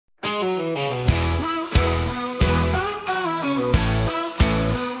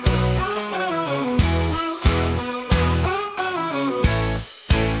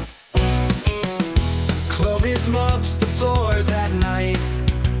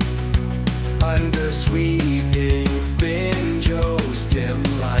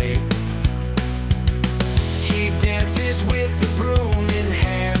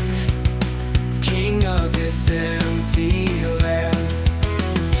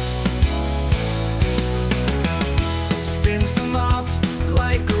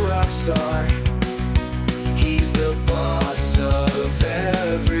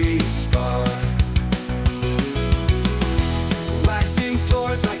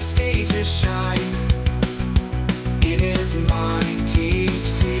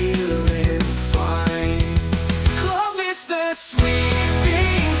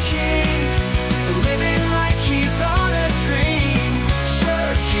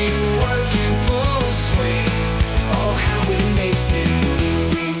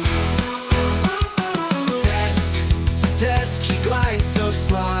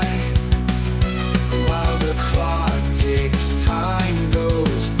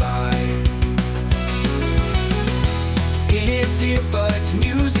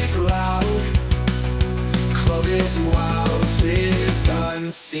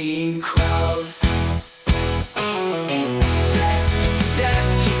unseen crowd. Desk to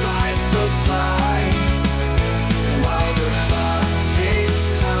desk, he glides so sly, while the clock takes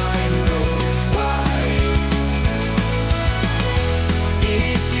time goes by. It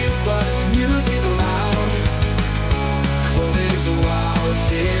is you, but it's music loud. Clovis wows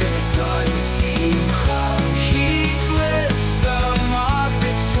his unseen crowd. He flips the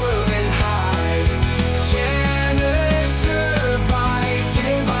market swirling high. Janitor by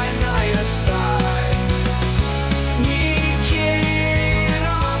day, by night a spy. Sneaking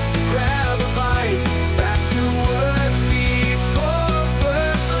off to grab a bite. Back to work before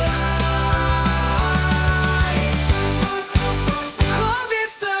first light.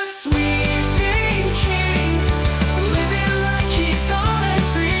 Clovis the sweeping king, living like he's on a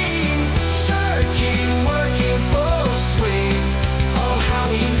dream. Shirking, working full swing. Oh, how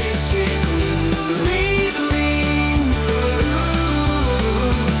he makes it breathing.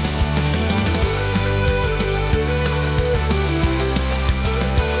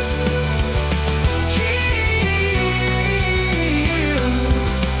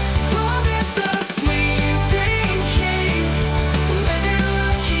 Clovis the sweeping king, living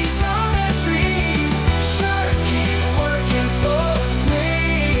like he's on a dream. Shirking, working full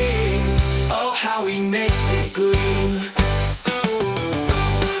swing. Oh, how he makes it good.